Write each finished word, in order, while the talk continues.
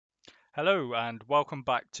Hello and welcome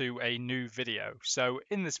back to a new video. So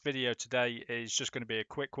in this video today is just going to be a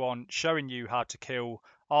quick one showing you how to kill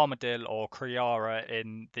Armadyl or Kree'Arra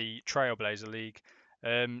in the Trailblazer League.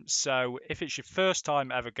 So if it's your first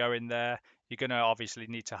time ever going there, you're going to obviously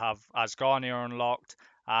need to have Asgarnia unlocked,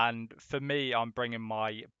 and for me I'm bringing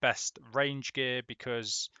my best range gear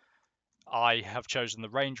because I have chosen the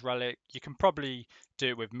range relic. You can probably do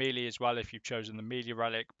it with melee as well if you've chosen the melee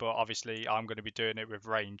relic, but obviously I'm going to be doing it with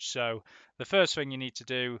range. So the first thing you need to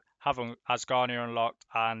do, have Asgarnia unlocked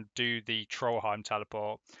and do the Trollheim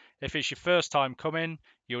teleport. If it's your first time coming,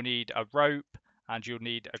 you'll need a rope and you'll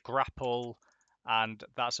need a grapple, and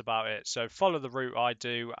that's about it. So follow the route I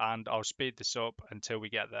do and I'll speed this up until we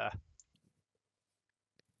get there.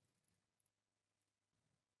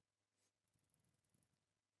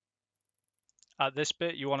 At this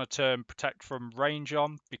bit, you want to turn protect from range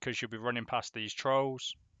on because you'll be running past these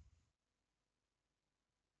trolls.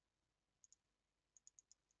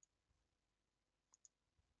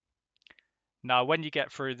 Now, when you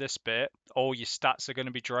get through this bit, all your stats are going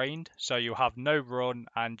to be drained. So you'll have no run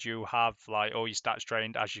and you have like all your stats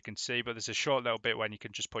drained, as you can see. But there's a short little bit when you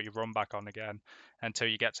can just put your run back on again until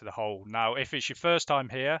you get to the hole. Now, if it's your first time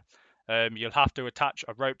here, you'll have to attach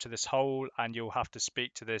a rope to this hole and you'll have to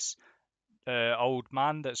speak to this old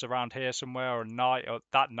man that's around here somewhere, or knight, or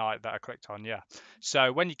that knight that I clicked on. Yeah.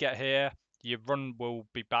 So when you get here, your run will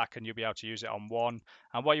be back and you'll be able to use it on one.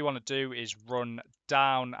 And what you want to do is run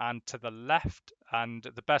down and to the left. And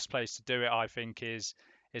the best place to do it, I think, is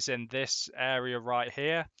in this area right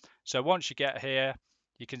here. So once you get here,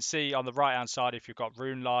 you can see on the right hand side, if you've got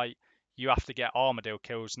rune light, you have to get Armadyl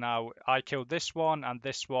kills. Now I killed this one and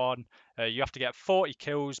this one. You have to get 40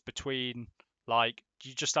 kills between, like,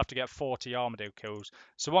 you just have to get 40 Armadyl kills.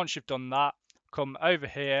 So once you've done that, come over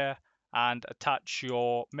here and attach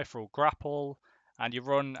your mithril grapple, and you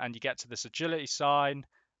run and you get to this agility sign,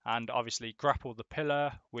 and obviously grapple the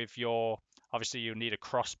pillar with your, obviously you'll need a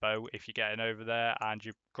crossbow if you're getting over there, and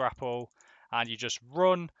you grapple and you just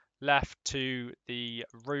run left to the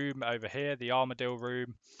room over here, the Armadyl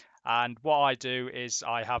room. And what I do is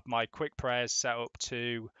I have my quick prayers set up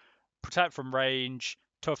to protect from range,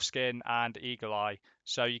 tough skin, and eagle eye.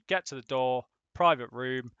 So you get to the door, private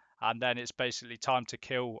room, and then it's basically time to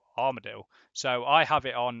kill Armadyl. So I have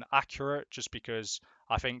it on accurate just because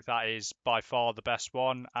I think that is by far the best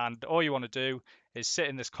one. And all you want to do is sit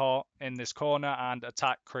in this corner and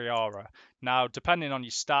attack Kree'Arra. Now, depending on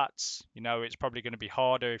your stats, it's probably going to be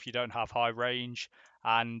harder if you don't have high range,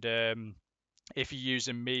 and if you're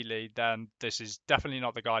using melee, then this is definitely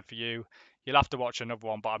not the guide for you. You'll have to watch another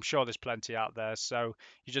one, but I'm sure there's plenty out there. So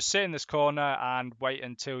you just sit in this corner and wait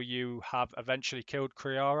until you have eventually killed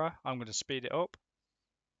Kree'Arra. I'm going to speed it up.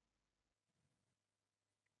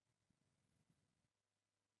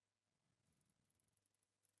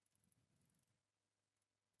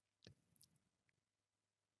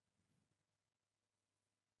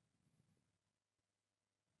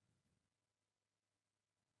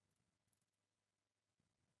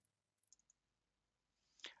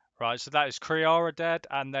 Right, so that is Kree'Arra dead,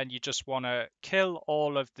 and then you just want to kill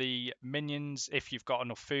all of the minions if you've got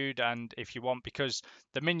enough food and if you want, because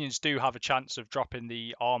the minions do have a chance of dropping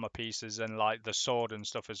the armor pieces and like the sword and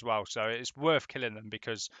stuff as well. So it's worth killing them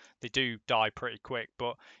because they do die pretty quick.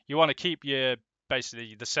 But you want to keep your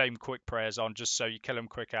basically the same quick prayers on just so you kill them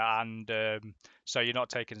quicker, and so you're not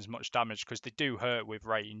taking as much damage because they do hurt with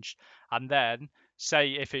range. And then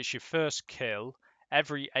say if it's your first kill,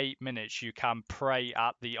 every 8 minutes you can pray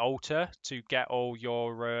at the altar to get all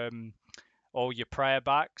your prayer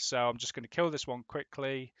back. So I'm just going to kill this one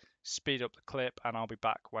quickly, speed up the clip, and I'll be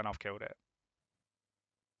back when I've killed it.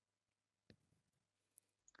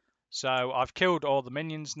 So I've killed all the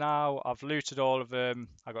minions now. I've looted all of them.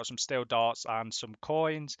 I got some steel darts and some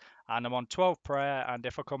coins, and I'm on 12 prayer. And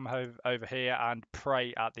if I come over here and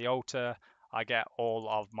pray at the altar, I get all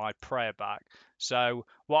of my prayer back. So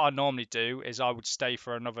what I normally do is I would stay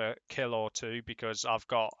for another kill or two because I've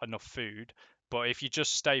got enough food. But if you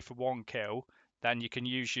just stay for one kill, then you can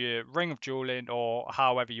use your ring of dueling or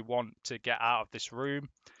however you want to get out of this room.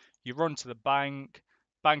 You run to the bank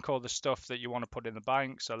all the stuff that you want to put in the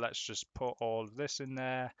bank. So let's just put all of this in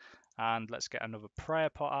there, and let's get another prayer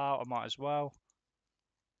pot out. I might as well.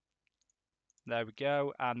 There we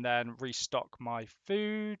go. And then restock my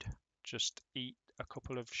food. Just eat a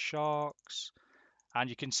couple of sharks. And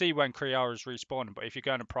you can see when Kree'Arra is respawning, but if you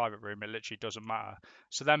go in a private room, it literally doesn't matter.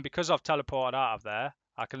 So then because I've teleported out of there,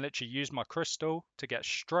 I can literally use my crystal to get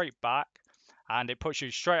straight back, and it puts you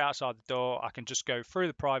straight outside the door. I can just go through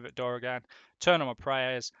the private door again, turn on my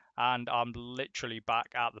prayers, and I'm literally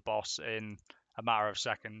back at the boss in a matter of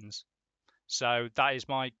seconds. So that is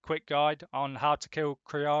my quick guide on how to kill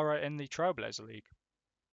Kree'Arra in the Trailblazer League.